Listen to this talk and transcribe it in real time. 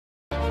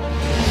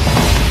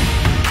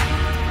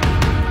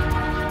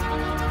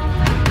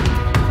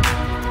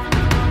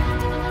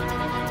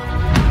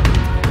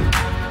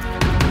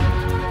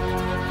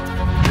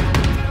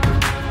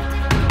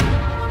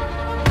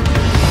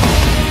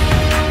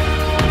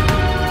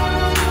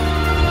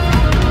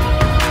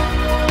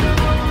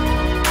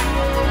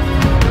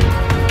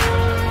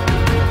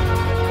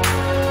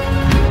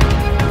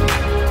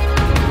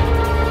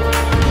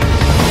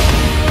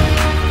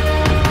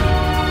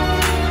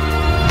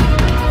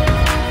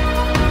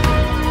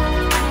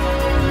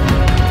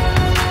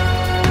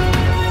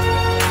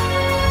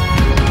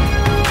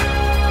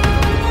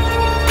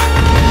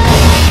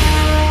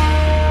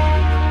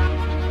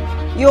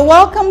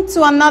Welcome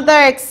to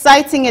another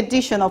exciting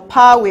edition of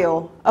Power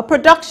Wheel, a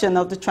production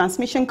of the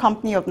Transmission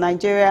Company of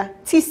Nigeria,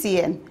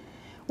 TCN.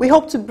 We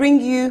hope to bring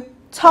you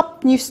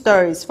top news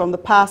stories from the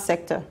power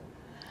sector.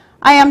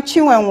 I am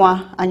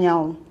Chinwenwa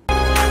Anyao.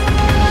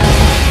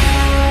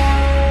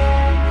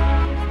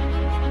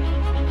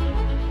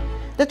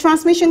 The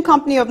Transmission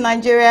Company of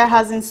Nigeria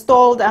has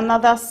installed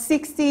another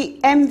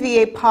 60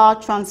 MVA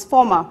power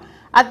transformer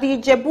at the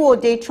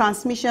Ijebu-Ode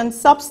transmission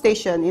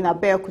substation in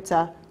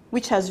Abeokuta,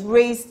 which has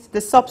raised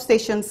the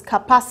substation's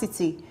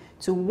capacity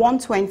to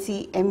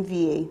 120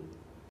 MVA.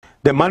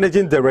 The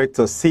Managing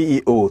Director,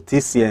 CEO,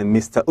 TCN,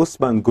 Mr.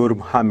 Usman Gur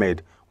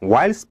Mohammed,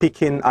 while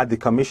speaking at the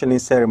commissioning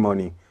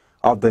ceremony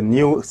of the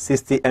new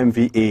 60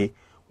 MVA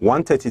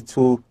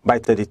 132 by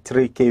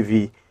 33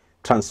 kV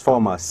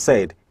transformer,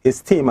 said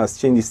his team has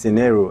changed the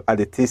scenario at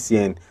the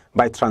TCN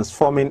by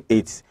transforming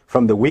it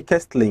from the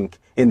weakest link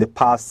in the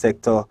power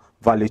sector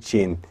value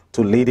chain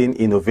to leading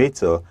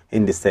innovator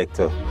in the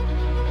sector.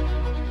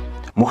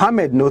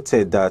 Mohammed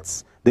noted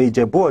that the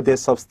Ijebu-Ode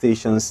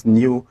substation's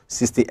new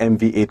 60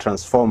 MVA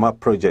transformer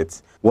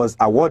project was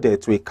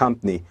awarded to a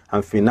company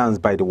and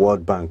financed by the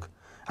World Bank,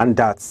 and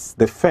that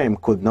the firm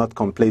could not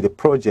complete the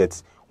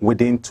project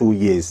within 2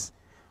 years.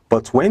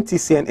 But when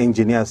TCN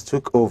engineers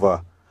took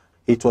over,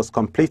 it was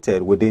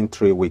completed within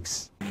 3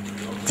 weeks.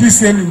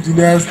 TCN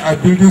engineers are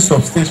building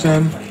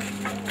substation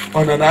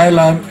on an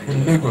island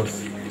in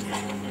Lagos.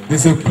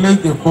 There's a place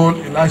they call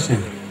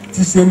Elashe.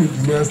 TCN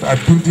engineers are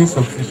building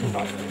substation.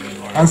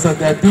 And so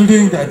they are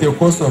building it at a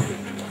cost of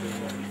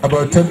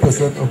about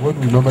 10% of what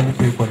we normally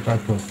pay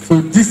contractors.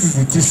 So this is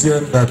the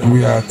TCN that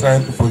we are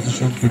trying to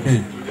position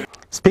today.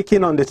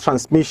 Speaking on the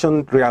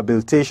Transmission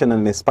Rehabilitation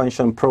and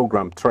Expansion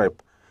Program,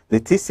 TREP, the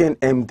TCN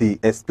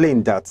MD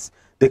explained that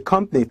the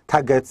company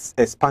targets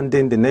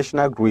expanding the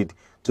national grid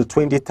to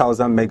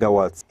 20,000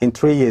 megawatts in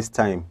 3 years'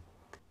 time.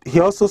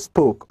 He also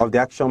spoke of the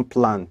action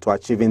plan to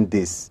achieving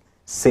this,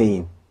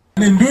 saying,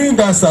 And in doing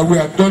that, sir, we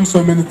have done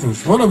so many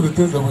things. One of the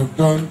things that we've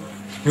done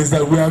is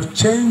that we have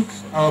changed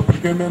our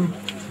procurement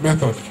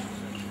method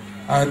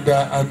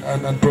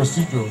and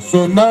procedure.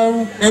 So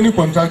now any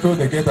contractor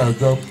that gets our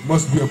job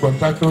must be a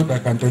contractor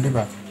that can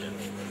deliver.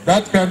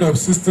 That kind of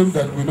system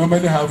that we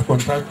normally have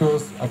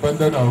contractors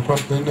abandon our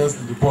containers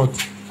in the port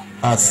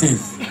are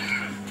safe.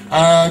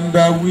 And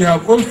we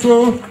have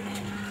also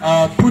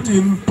put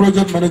in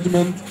project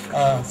management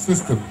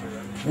system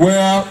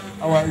where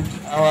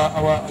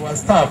our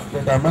staff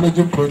that are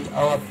managing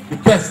the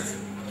best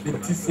in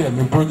TCN,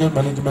 in project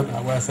management,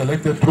 were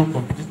selected through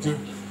competitive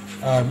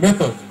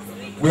method.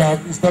 We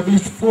have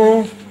established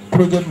 4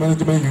 project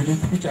management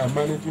units which are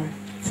managing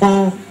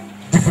 4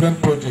 different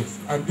projects.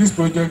 And these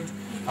projects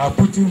are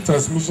putting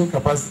transmission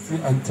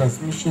capacity and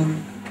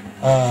transmission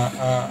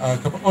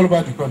all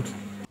over the country.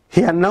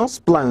 He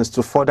announced plans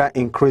to further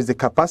increase the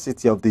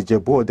capacity of the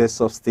Ijebu-Ode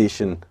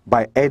substation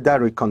by either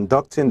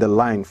reconducting the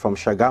line from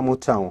Shagamu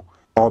town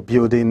or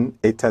building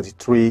a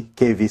 33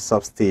 kV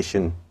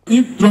substation.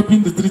 If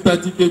dropping the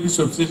 330 kV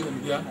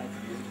substation here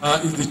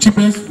is the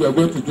cheapest, we are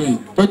going to do it.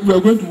 But we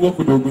are going to work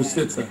with Ogun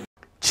State, sir.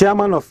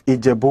 Chairman of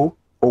Ijebu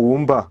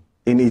Owumba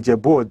in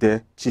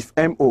Ijebu-Ode, Chief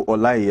M.O.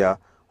 Olaiya,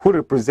 who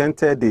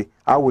represented the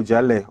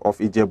Awujale of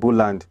Ijebu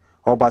land,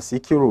 Oba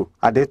Sikiru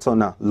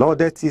Adetona,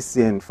 lauded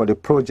TCN for the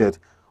project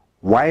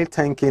while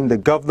thanking the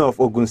governor of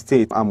Ogun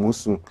State,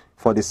 Amusu,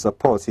 for the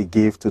support he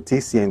gave to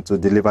TCN to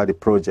deliver the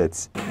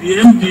project. The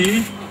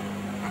MD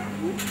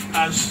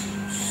has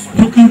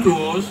spoken to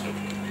us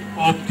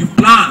of the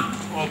plan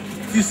of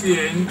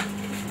TCN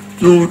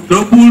to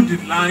double the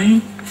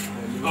line,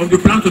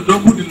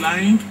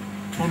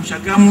 from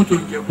Shagamu to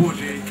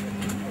Ijebu-Ode.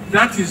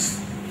 That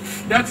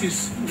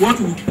is what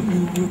we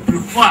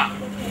prefer,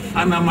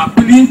 and I'm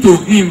appealing to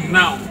him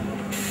now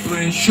to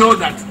ensure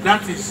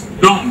that is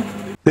done.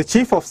 The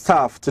Chief of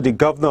Staff to the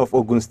Governor of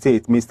Ogun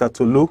State, Mr.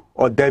 Tolu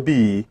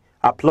Odebiyi,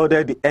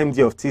 applauded the MD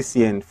of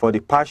TCN for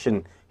the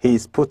passion he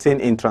is putting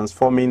in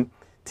transforming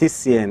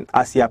TCN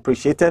as he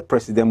appreciated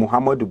President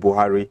Muhammadu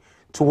Buhari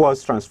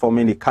towards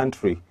transforming the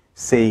country,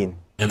 saying,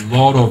 a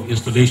lot of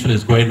installation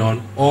is going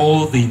on,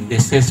 all the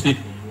necessary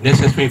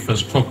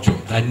infrastructure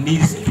that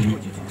needs to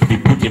be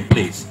put in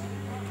place.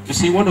 You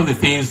see, one of the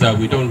things that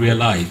we don't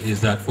realize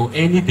is that for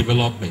any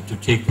development to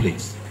take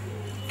place,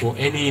 for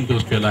any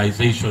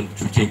industrialization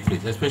to take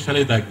place,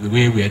 especially like the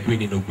way we are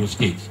doing in Ogun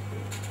State,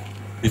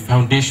 the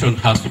foundation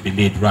has to be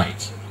laid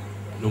right.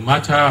 No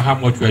matter how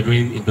much we are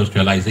doing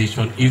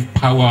industrialization, if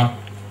power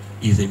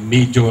is a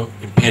major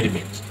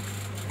impediment,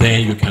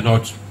 then you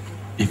cannot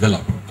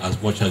develop as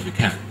much as you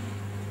can.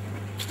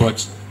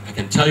 But I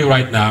can tell you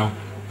right now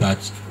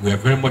that we are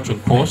very much on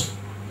course.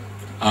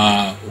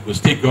 Ogun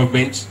State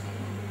government,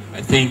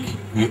 I think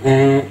we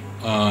owe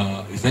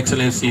His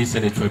Excellency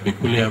Senator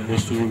Bekule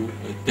Amosu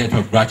a debt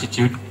of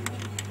gratitude,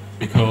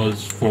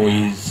 because for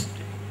his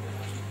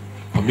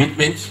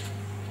commitment,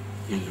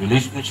 his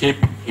relationship,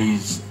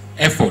 his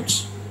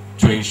efforts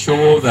to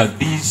ensure that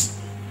these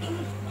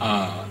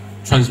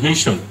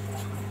transmission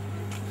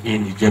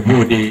in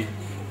Ijebu-Ode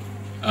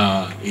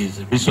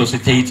is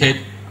resuscitated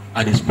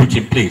and is put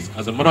in place.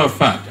 As a matter of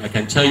fact, I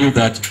can tell you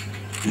that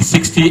the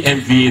 60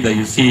 MVA that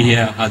you see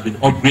here has been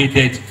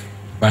upgraded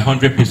by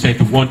 100%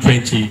 to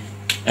 120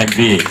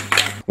 MVA.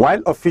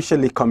 While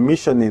officially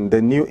commissioning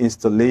the new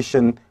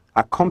installation,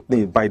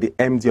 accompanied by the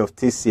MD of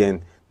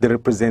TCN, the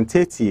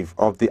representative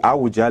of the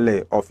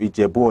Awujale of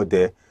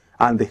Ijebu-Ode,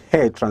 and the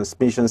head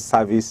transmission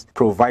service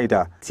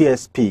provider,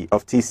 TSP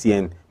of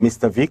TCN,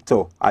 Mr.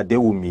 Victor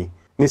Adewumi,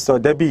 Mr.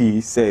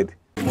 Odebiyi said,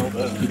 "To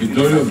the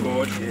glory of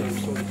God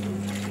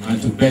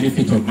and to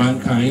benefit of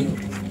mankind,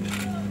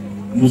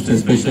 most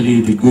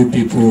especially the good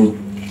people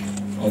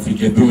of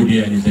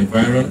Ijebu-Ode and its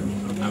environment,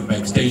 and by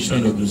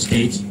extension of the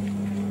state,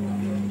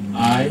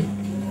 I,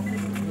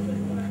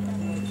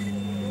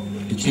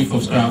 the Chief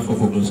of Staff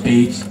of Ogun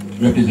State,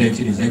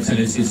 representing His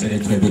Excellency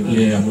Senator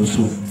Ebekele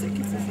Amosu,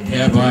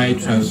 hereby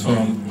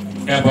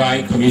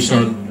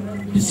commission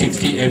the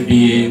 60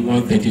 MVA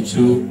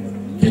 132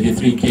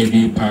 33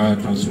 kV power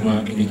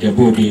transformer in the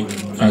Ijebu-Ode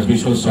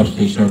transmission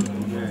substation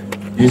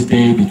this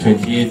day, the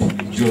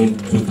 28th June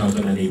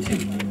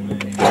 2018.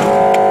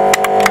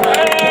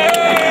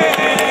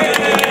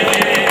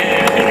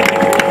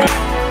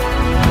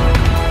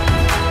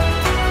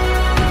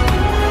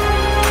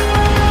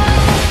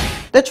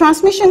 The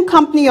Transmission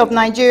Company of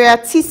Nigeria,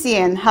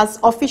 TCN, has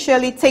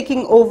officially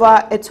taken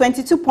over a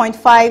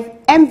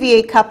 22.5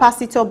 MVA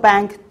capacitor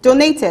bank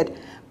donated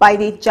by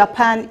the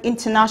Japan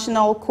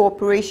International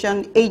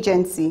Cooperation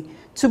Agency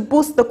to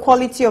boost the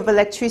quality of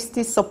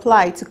electricity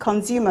supply to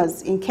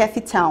consumers in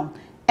Kefi Town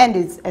and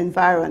its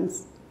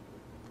environs.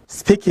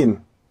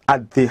 Speaking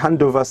at the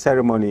handover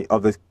ceremony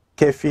of the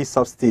Kefi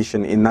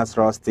substation in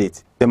Nasarawa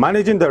State, the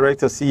Managing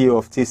Director CEO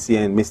of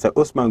TCN, Mr.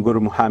 Usman Guru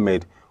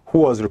Muhammad, who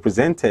was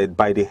represented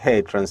by the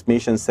head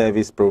transmission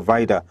service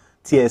provider,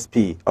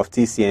 TSP of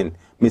TCN,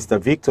 Mr.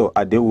 Victor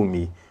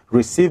Adewumi,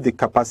 received the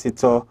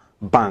capacitor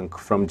bank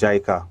from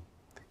JICA.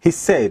 He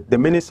said the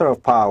Minister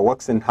of Power,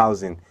 Works and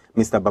Housing,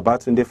 Mr.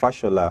 Babatunde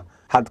Fashola,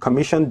 had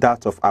commissioned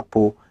that of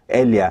APO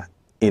earlier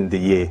in the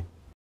year.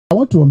 I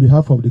want to, on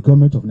behalf of the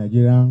government of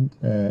Nigeria,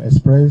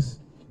 express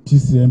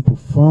TCN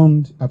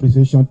profound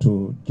appreciation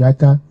to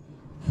JICA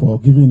for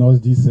giving us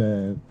this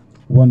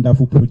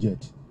wonderful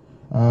project.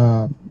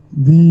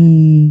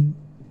 This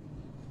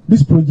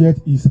project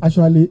is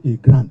actually a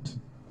grant.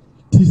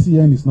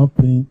 TCN is not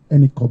paying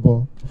any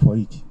kobo for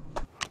it.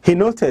 He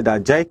noted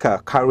that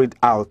JICA carried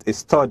out a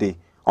study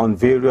on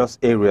various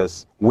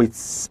areas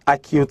with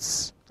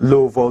acute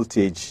low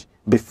voltage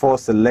before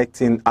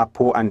selecting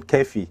APO and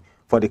Kefi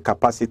for the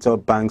capacitor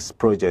banks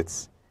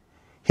projects.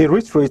 He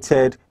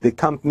reiterated the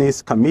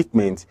company's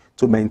commitment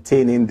to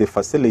maintaining the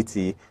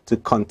facility to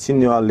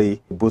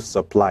continually boost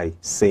supply,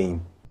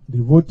 saying,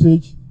 "The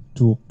voltage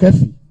to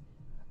Kefi,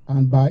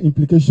 and by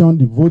implication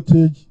the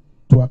voltage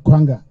to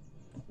Akwanga,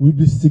 will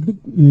be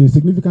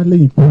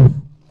significantly improved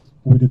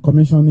with the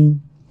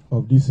commissioning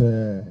of this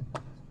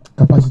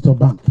capacitor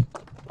bank.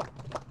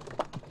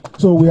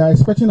 So we are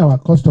expecting our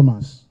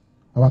customers,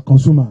 our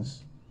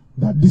consumers,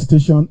 that this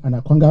station and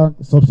Akwanga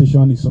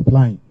substation is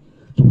supplying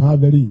to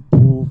have very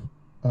improved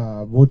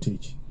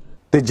voltage."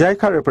 The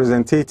JICA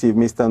representative,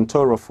 Mr.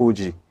 Ntoro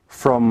Fuji,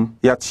 from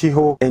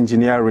Yachiho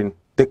Engineering,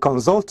 the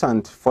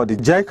consultant for the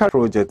JICA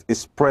project,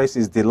 expressed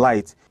his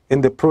delight in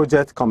the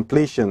project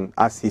completion,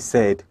 as he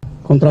said,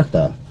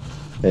 "Contractor,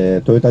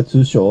 Toyota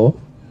Tsusho,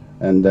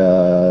 and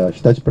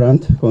Hitachi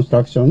Plant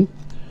Construction,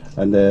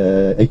 and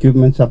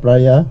equipment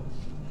supplier,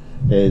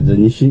 the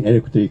Nishin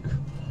Electric,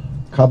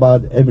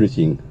 covered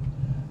everything.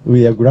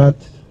 We are glad,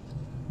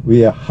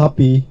 we are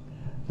happy,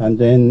 and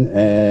then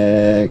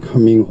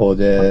coming for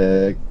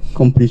the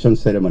completion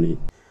ceremony."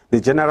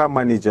 The General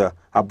Manager,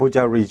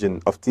 Abuja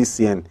Region of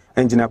TCN,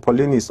 Engineer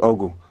Paulinus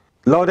Ogu,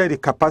 lauded the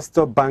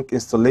capacitor bank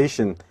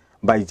installation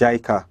by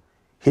JICA.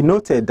 He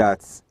noted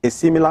that a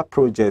similar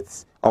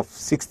project of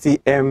 60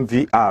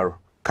 MVR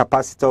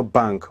capacitor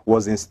bank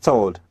was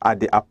installed at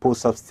the APO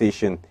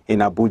substation in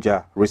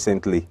Abuja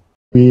recently.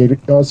 We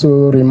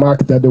also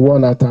remarked that the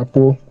one at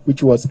APO,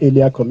 which was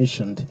earlier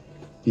commissioned,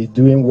 is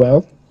doing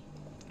well.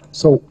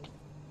 So,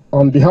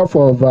 on behalf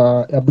of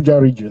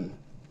Abuja region,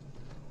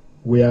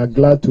 we are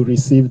glad to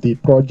receive the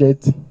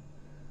project,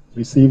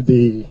 receive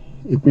the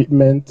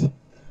equipment,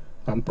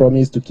 and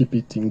promise to keep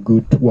it in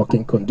good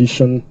working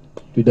condition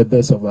to the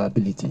best of our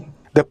ability.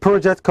 The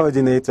project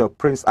coordinator,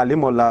 Prince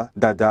Alimola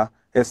Dada,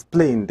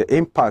 explained the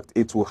impact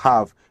it will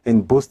have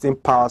in boosting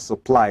power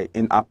supply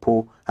in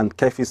APO and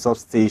Kefi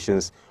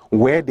substations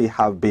where they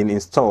have been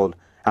installed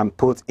and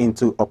put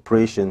into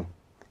operation.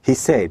 He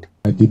said,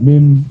 "The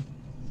main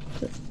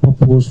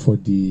purpose for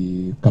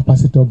the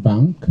capacitor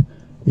bank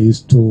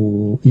is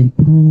to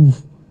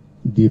improve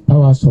the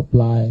power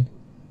supply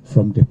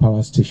from the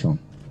power station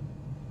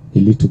a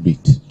little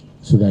bit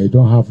so that you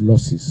don't have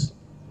losses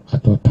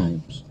at all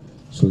times.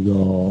 So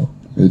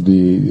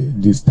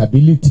the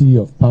stability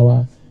of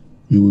power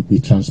you will be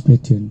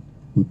transmitting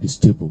will be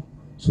stable.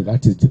 So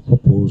that is the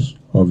purpose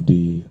of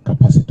the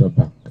capacitor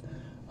bank.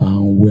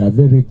 And we are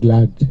very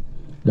glad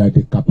that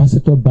the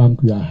capacitor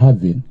bank we are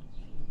having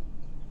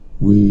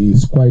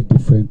is quite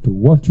different to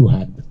what you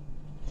had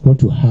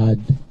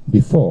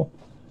before.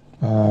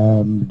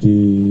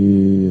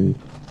 The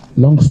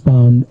long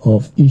span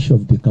of each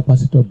of the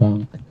capacitor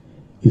bank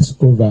is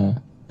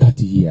over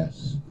 30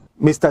 years.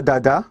 Mr.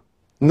 Dada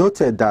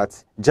noted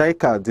that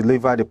JICA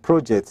delivered the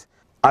project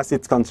as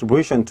its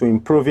contribution to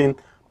improving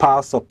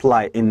power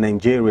supply in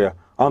Nigeria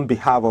on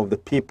behalf of the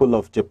people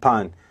of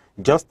Japan,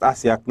 just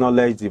as he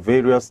acknowledged the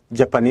various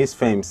Japanese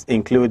firms,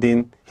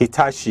 including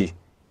Hitachi,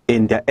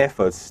 in their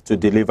efforts to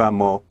deliver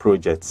more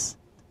projects.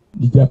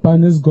 The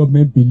Japanese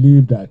government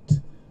believe that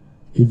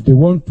if they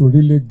want to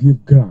really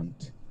give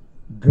grant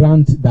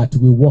that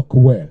will work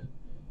well,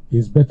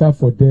 it's better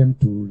for them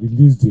to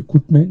release the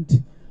equipment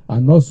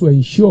and also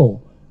ensure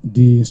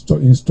the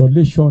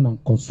installation and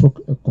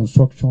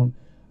construction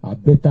are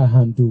better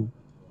handled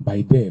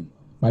by them.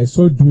 By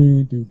so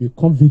doing, they will be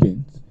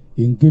confident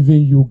in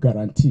giving you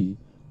guarantee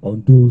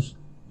on those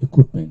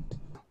equipment.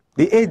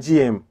 The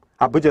AGM,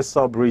 Abuja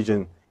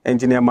Sub-Region,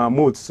 Engineer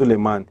Mahmoud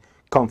Suleiman,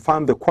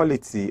 confirmed the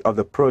quality of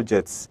the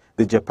projects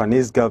the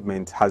Japanese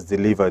government has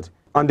delivered.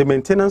 On the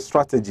maintenance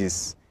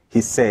strategies,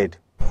 he said,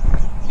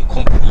 the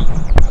company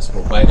has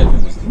provided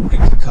me with the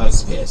critical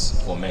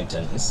space for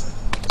maintenance,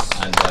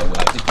 and we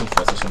are taking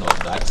possession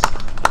of that.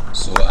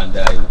 So, and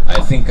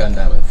I think, and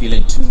I'm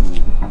appealing to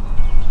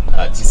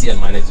TCN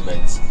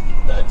management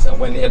that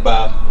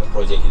whenever the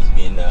project is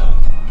being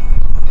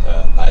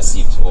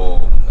perceived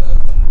or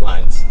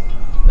planned,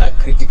 that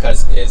critical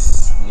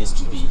space needs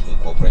to be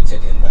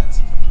incorporated in that.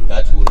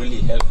 That will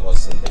really help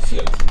us in the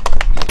field.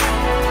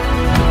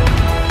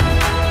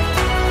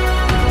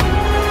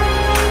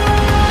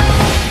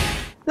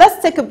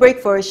 Let's take a break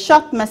for a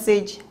short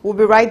message. We'll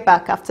be right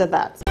back after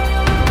that.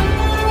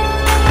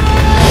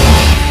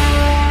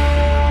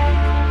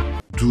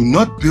 Do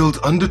not build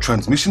under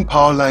transmission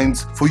power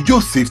lines for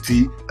your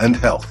safety and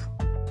health.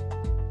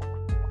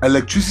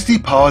 Electricity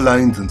power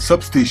lines and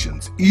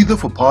substations, either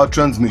for power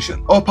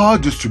transmission or power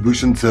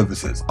distribution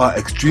services, are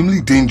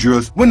extremely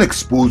dangerous when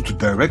exposed to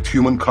direct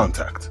human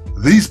contact.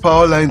 These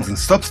power lines and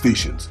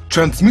substations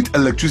transmit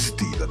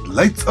electricity that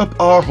lights up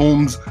our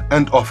homes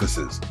and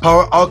offices,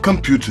 power our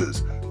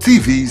computers,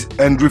 TVs,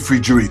 and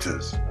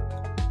refrigerators.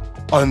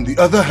 On the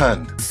other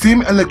hand, the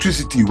same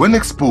electricity when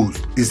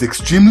exposed is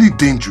extremely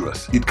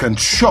dangerous. It can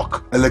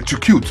shock,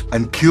 electrocute,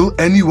 and kill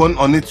anyone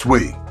on its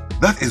way.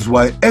 That is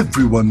why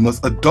everyone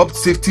must adopt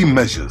safety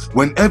measures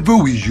whenever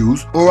we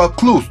use or are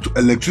close to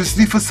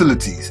electricity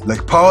facilities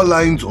like power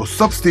lines or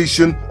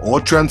substation or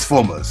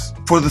transformers.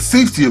 For the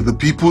safety of the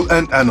people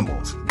and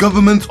animals,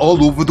 governments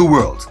all over the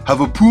world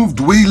have approved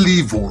way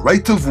leave or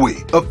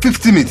right-of-way of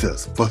 50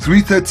 meters for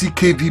 330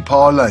 kV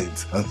power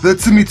lines and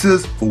 30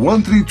 meters for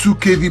 132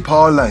 kV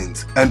power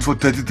lines, and for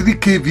 33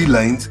 kV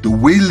lines the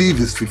way leave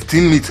is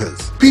 15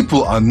 meters.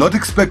 People are not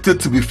expected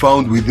to be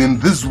found within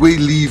this way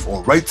leave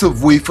or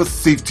right-of-way for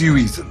safety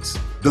reasons.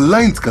 The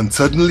lines can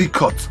suddenly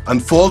cut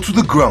and fall to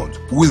the ground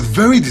with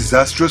very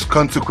disastrous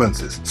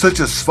consequences such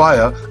as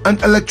fire and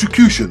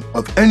electrocution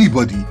of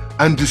anybody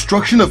and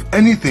destruction of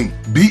anything,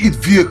 be it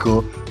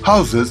vehicle,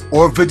 houses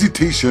or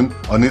vegetation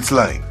on its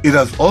line. It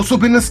has also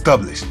been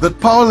established that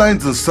power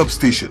lines and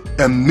substation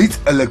emit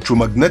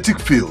electromagnetic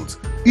fields,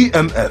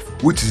 EMF,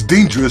 which is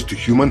dangerous to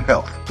human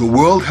health. The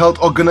World Health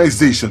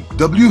Organization,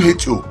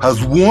 WHO,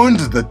 has warned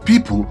that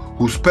people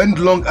who spend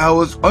long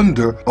hours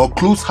under or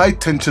close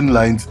high-tension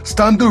lines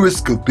stand the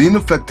risk of being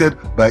affected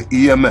by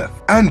EMF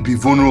and be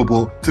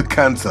vulnerable to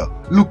cancer,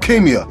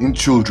 leukemia in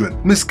children,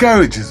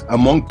 miscarriages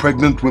among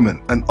pregnant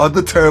women, and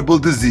other terrible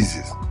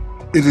diseases.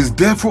 It is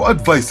therefore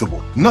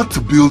advisable not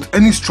to build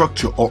any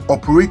structure or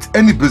operate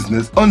any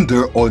business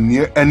under or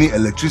near any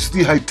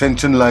electricity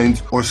high-tension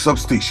lines or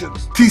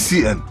substations.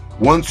 TCN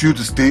wants you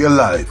to stay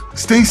alive,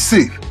 stay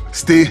safe,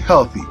 stay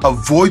healthy,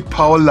 avoid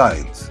power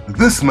lines.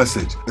 This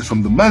message is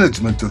from the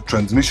management of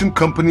Transmission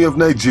Company of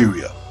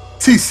Nigeria,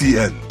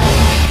 TCN.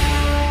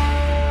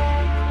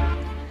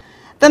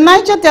 The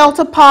Niger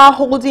Delta Power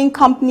Holding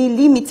Company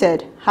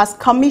Limited has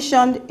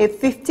commissioned a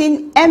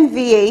 15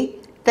 MVA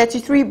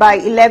 33 by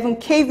 11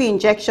 kV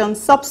injection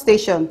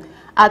substation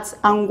at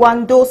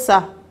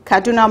Angwandosa,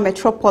 Kaduna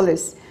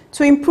Metropolis,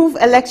 to improve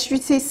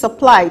electricity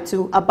supply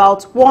to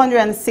about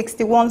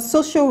 161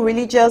 social,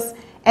 religious,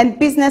 and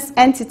business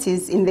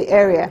entities in the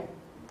area.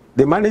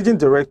 The Managing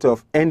Director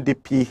of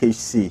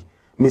NDPHC,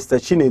 Mr.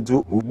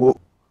 Chinedu Ubo,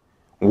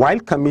 while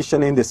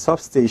commissioning the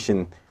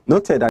substation,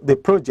 noted that the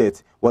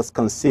project was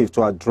conceived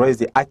to address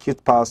the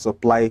acute power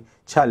supply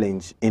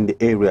challenge in the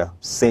area,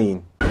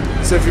 saying,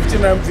 it's a 15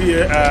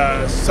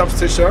 MVA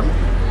substation,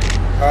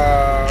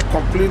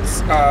 complete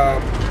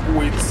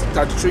with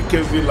 33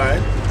 kV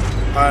line,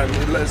 and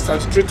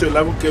 33 to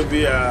 11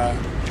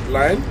 kV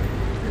line,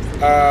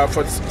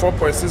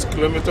 4.6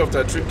 kilometers of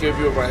 33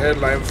 kV overhead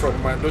line from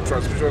Mando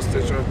transmission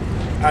station,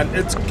 and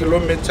 8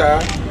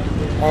 kilometers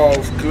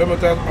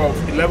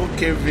of 11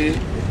 kV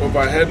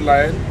overhead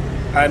line,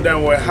 and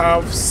then we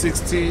have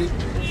 60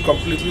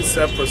 completely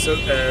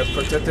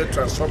self-protected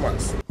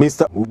transformers.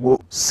 Mr. Ubo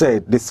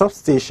said the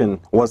substation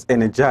was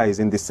energized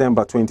in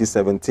December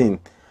 2017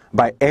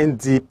 by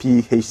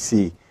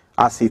NDPHC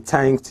as he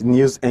thanked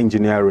News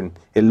Engineering,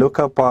 a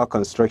local power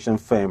construction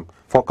firm,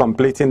 for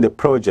completing the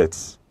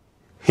projects.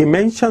 He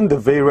mentioned the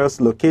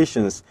various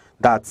locations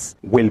that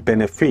will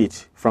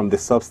benefit from the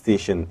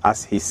substation,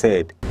 as he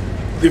said.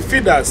 The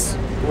feeders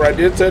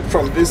radiated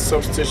from this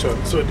substation.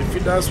 So the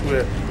feeders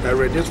that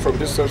radiate from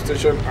this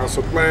substation are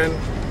supplying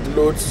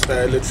loads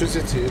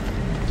electricity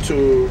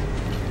to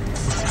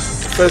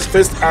First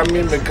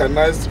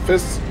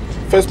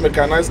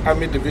Mechanized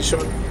Army Division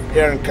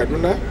here in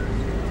Kaduna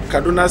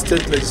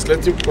State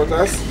Legislative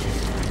Quarters,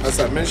 as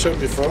I mentioned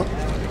before,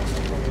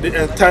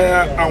 the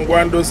entire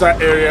Angwandosa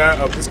area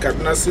of this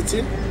Kaduna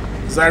City,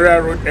 Zaria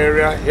Road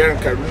area here in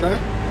Kaduna.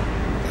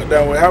 And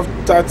then we have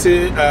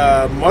 30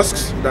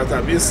 mosques that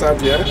are being served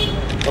here.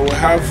 And we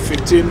have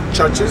 15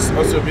 churches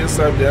also being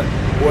served here.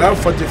 We have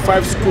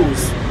 45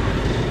 schools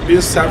being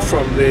served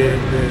from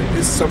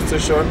this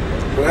substation.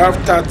 We have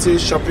 30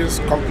 shopping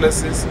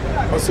complexes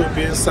also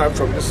being served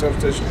from this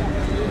substation.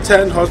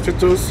 10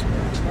 hospitals,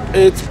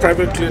 8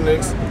 private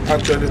clinics,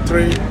 and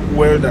 23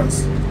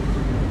 welders.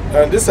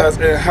 And this has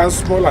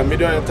enhanced small and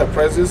medium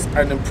enterprises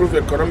and improved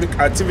economic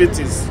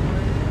activities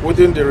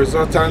within the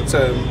resultant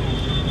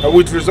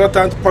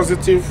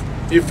positive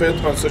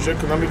effect on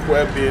socio-economic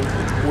well-being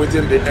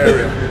within the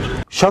area.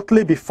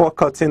 Shortly before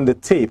cutting the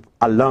tape,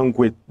 along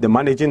with the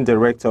Managing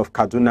Director of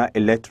Kaduna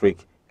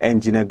Electric,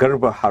 Engineer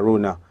Garba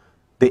Haruna,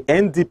 the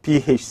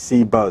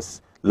NDPHC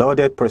bus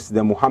lauded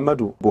President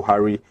Muhammadu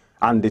Buhari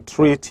and the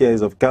 3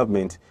 tiers of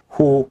government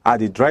who are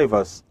the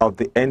drivers of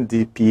the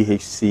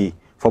NDPHC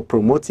for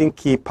promoting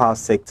key power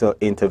sector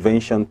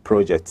intervention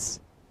projects.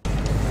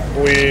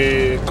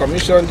 We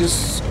commissioned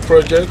these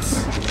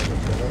projects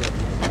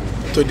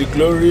to the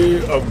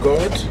glory of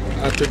God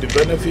and to the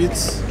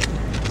benefits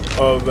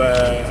of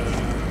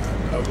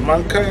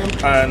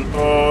mankind and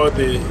all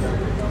the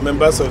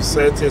members of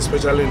society,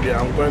 especially in the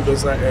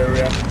Angwandosa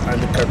area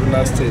and the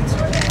Kaduna State.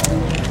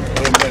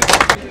 Amen.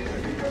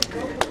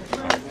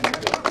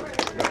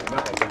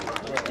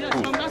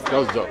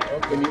 Just drop.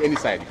 Any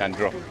side you can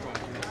drop.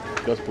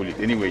 Just pull it.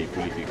 Anywhere you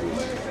pull it, it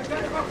goes.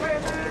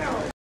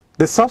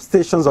 The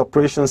substation's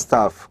operation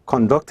staff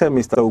conducted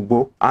Mr.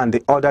 Ugbo and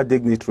the other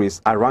dignitaries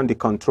around the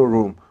control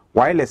room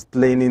while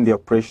explaining the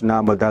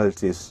operational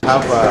modalities.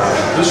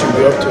 This should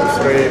be up to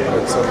 3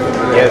 or something.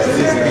 Yes, this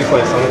is 3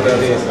 point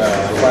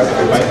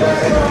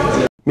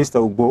something.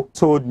 Mr. Ugbo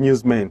told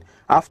newsmen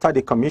after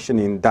the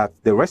commissioning that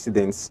the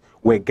residents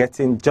were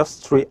getting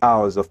just 3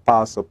 hours of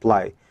power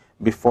supply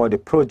before the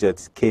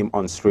project came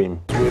on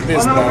stream. With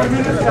this now,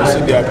 you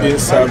see they are being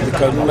served. The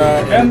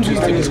Kaduna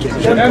Electricity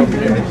Distribution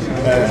Company,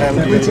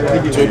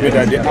 MD, told me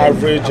that the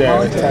average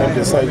time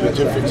they serve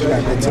between 15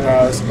 and 18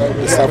 hours,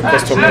 they serve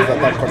customers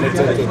that are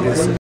connected to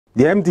this.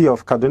 The MD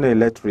of Kaduna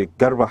Electric,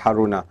 Garba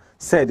Haruna,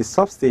 said the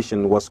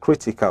substation was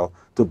critical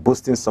to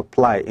boosting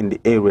supply in the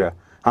area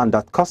and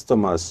that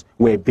customers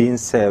were being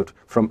served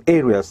from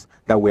areas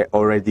that were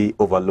already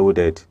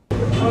overloaded.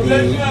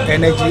 The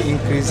energy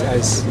increase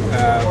as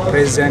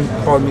President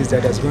promised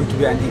that there's going to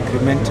be an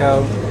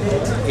incremental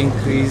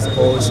increase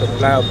or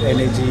supply of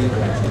energy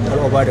all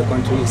over the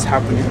country is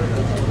happening.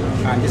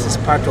 And this is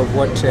part of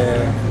what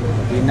the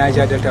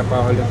Niger Delta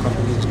Power Holding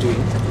Company is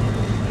doing.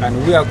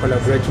 And we are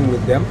collaborating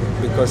with them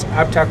because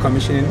after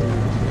commissioning,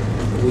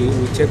 we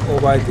take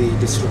over the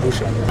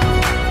distribution.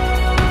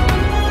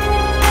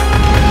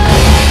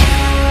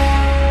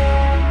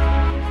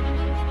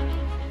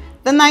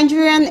 The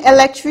Nigerian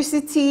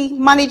Electricity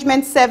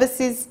Management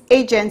Services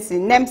Agency,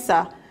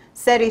 NEMSA,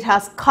 said it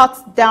has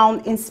cut down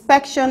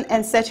inspection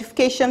and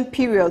certification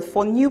period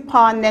for new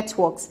power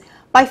networks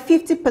by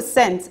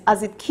 50%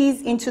 as it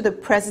keys into the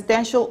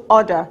presidential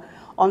order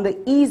on the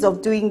ease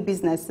of doing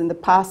business in the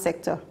power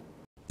sector.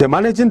 The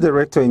Managing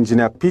Director,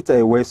 Engineer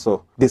Peter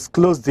Eweso,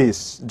 disclosed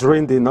this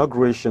during the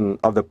inauguration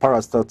of the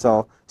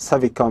Parastatal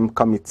Servicom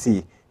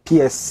Committee,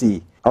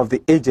 PSC, of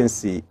the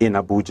agency in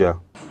Abuja.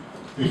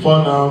 Before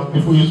now,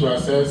 people used to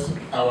assess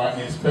our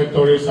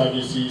inspectorate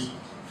services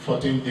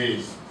 14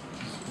 days,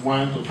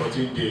 1 to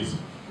 14 days.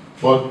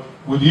 But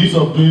with the ease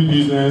of doing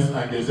business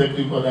and the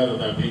executive orders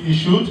that have been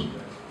issued,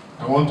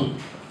 I want to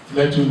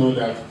let you know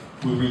that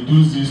we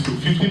reduce this to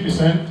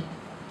 50%,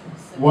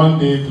 1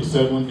 day to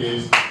 7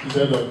 days,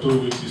 instead of 2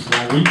 weeks is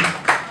 1 week.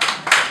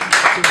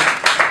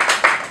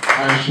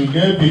 And should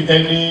there be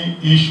any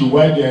issue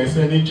why there is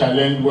any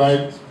challenge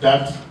why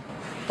that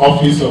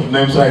office of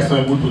NEMSA is not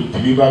able to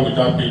deliver with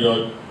that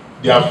period,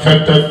 the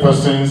affected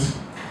persons,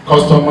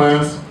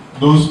 customers,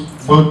 those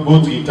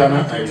both internal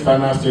and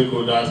external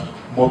stakeholders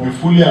must be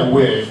fully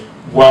aware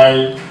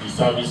why the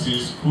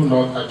services could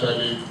not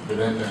actually be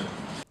rendered.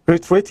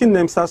 Reiterating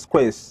NEMSA's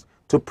quest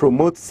to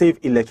promote safe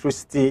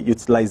electricity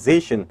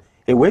utilization,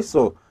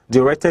 Eweso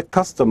directed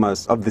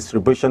customers of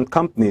distribution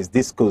companies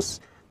DISCOs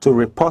to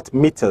report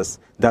meters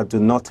that do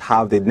not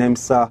have the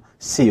NEMSA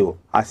seal,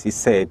 as he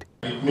said.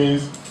 It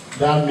means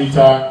that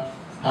meter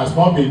has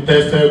not been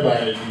tested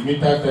by the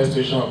meter test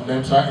station of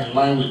NEMSA in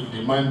line with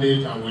the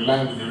mandate and in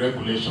line with the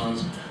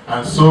regulations.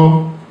 And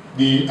so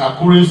the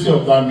accuracy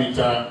of that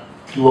meter,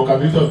 the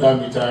workability of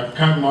that meter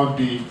cannot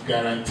be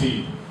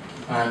guaranteed.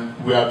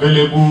 and we are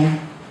available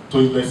to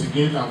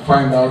investigate and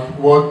find out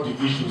what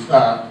the issues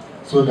are,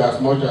 so that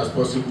as much as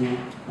possible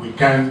we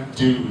can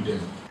deal with them.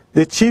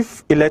 The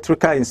Chief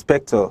Electrical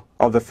Inspector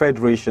of the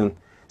Federation,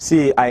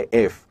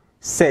 CAIF,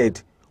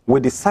 said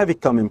with the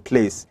Savicom in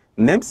place,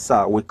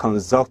 NEMSA will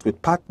consult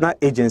with partner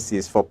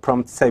agencies for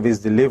prompt service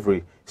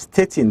delivery,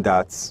 stating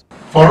that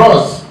for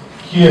us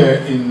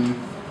here in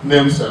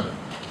NEMSA,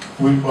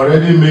 we've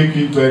already made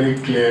it very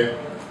clear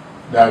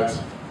that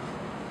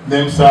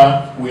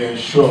NEMSA will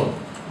ensure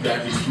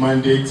that its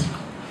mandate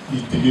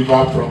is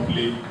delivered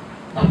promptly,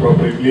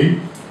 appropriately,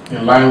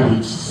 in line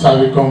with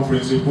Savicom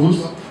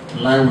principles,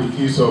 in line with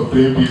ease of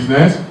doing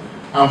business.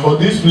 And for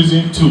this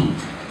reason too,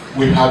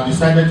 we have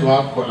decided to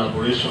have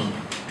collaboration,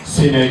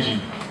 synergy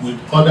with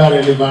other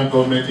relevant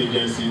government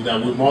agencies,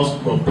 that we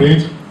must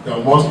cooperate, that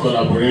we must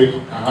collaborate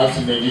and have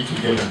synergy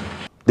together.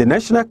 The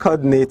National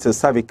Coordinator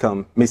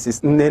Savicom,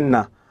 Mrs.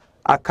 Nnenna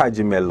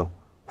Akajimelo,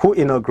 who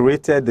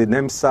inaugurated the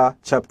NEMSA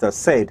chapter,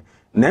 said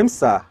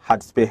NEMSA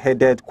had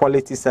spearheaded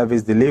quality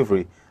service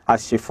delivery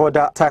as she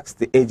further taxed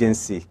the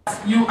agency.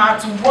 You are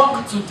to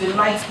work to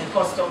delight the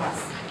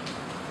customers.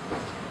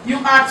 You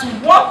are to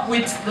work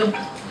with the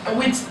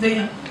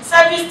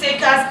service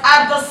takers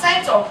at the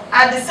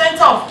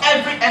center of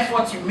every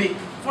effort you make.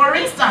 For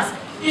instance,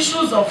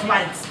 issues of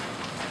light.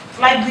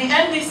 Like the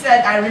MD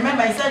said, I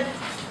remember he said,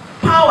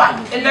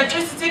 power,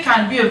 electricity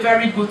can be a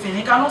very good thing.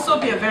 It can also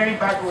be a very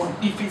bad one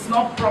if it's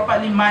not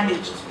properly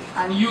managed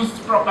and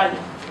used properly.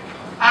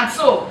 And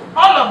so,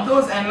 all of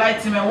those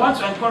enlightenment, I want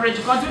to encourage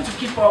you, continue to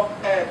keep up,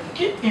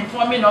 keep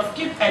informing us,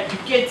 keep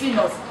educating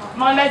us.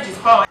 Knowledge is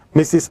power.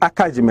 Mrs.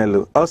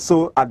 Akajimelu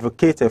also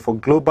advocated for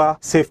global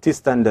safety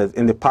standards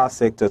in the power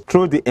sector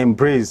through the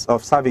embrace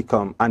of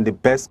Savicom and the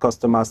best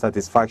customer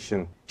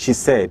satisfaction. She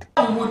said,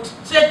 we would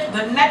take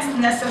the next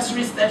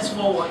necessary steps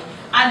forward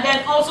and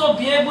then also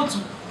be able to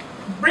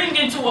bring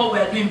into what we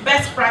are doing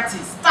best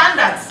practice,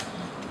 standards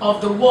of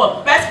the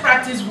world, best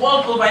practice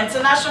world over,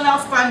 international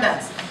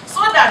standards,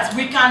 so that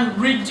we can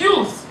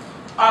reduce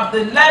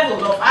the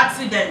level of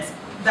accidents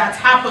that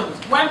happens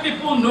when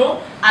people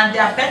know and they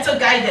are better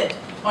guided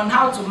on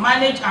how to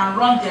manage and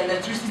run the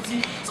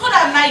electricity, so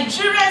that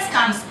Nigerians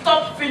can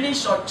stop feeling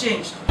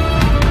shortchanged.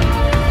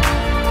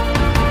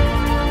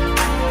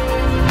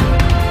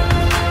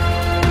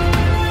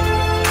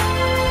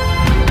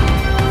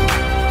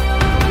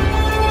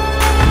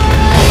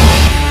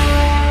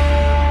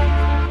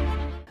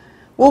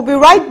 We'll be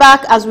right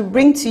back as we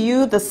bring to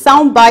you the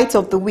sound bite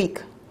of the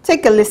week.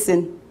 Take a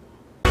listen.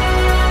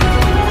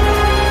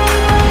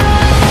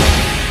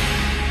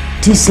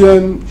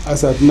 TCN,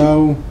 as at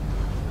now,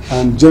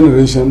 and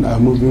generation are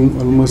moving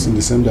almost in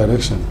the same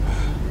direction.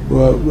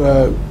 Well,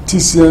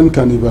 TCN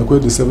can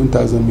evacuate the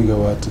 7,000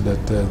 megawatt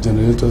that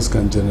generators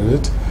can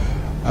generate,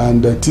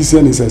 and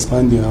TCN is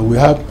expanding, and we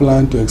have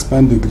planned to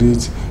expand the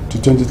grid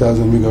to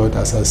 20,000 megawatt,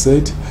 as I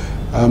said.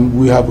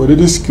 We have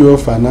already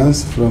secured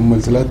finance from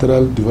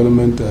multilateral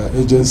development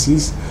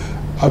agencies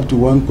up to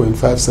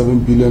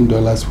 $1.57 billion,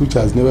 which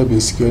has never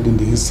been secured in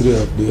the history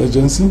of the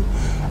agency.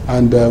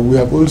 And we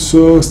have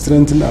also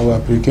strengthened our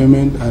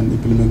procurement and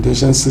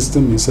implementation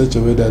system in such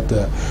a way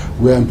that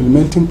we are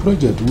implementing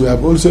projects. We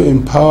have also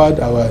empowered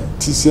our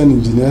TCN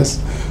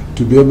engineers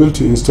to be able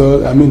to install,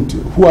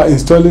 who are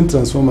installing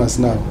transformers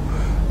now.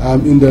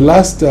 In the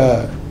last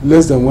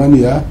less than 1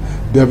 year,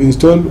 they have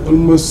installed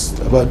almost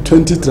about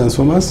 20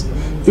 transformers.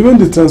 Even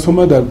the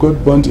transformer that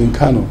got burnt in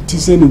Kano,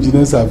 TCN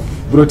engineers have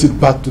brought it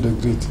back to the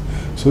grid.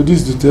 So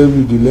this is to tell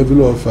you the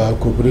level of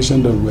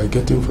cooperation that we are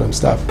getting from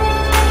staff.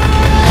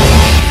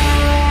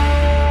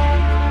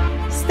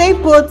 Stay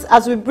put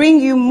as we bring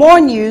you more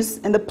news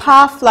in the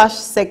Power Flash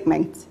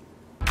segment.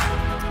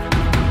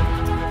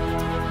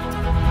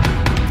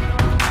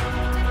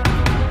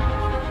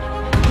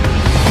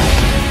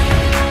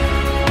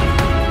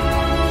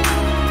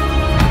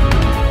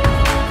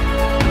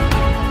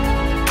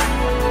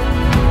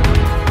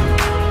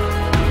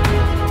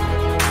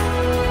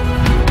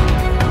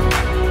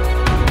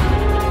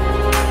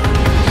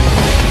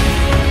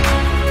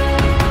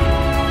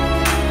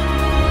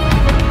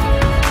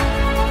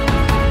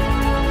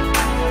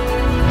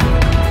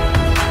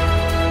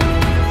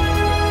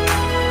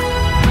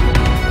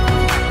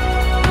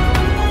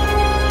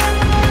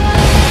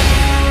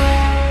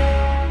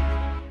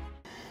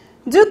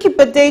 Do keep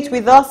a date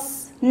with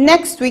us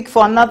next week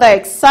for another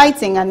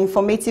exciting and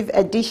informative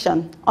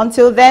edition.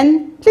 Until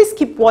then, please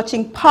keep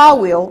watching Power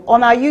Wheel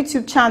on our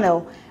YouTube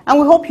channel, and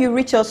we hope you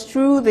reach us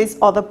through these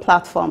other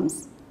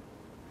platforms.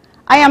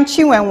 I am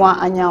Chinwenwa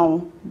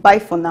Anyao. Bye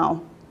for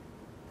now.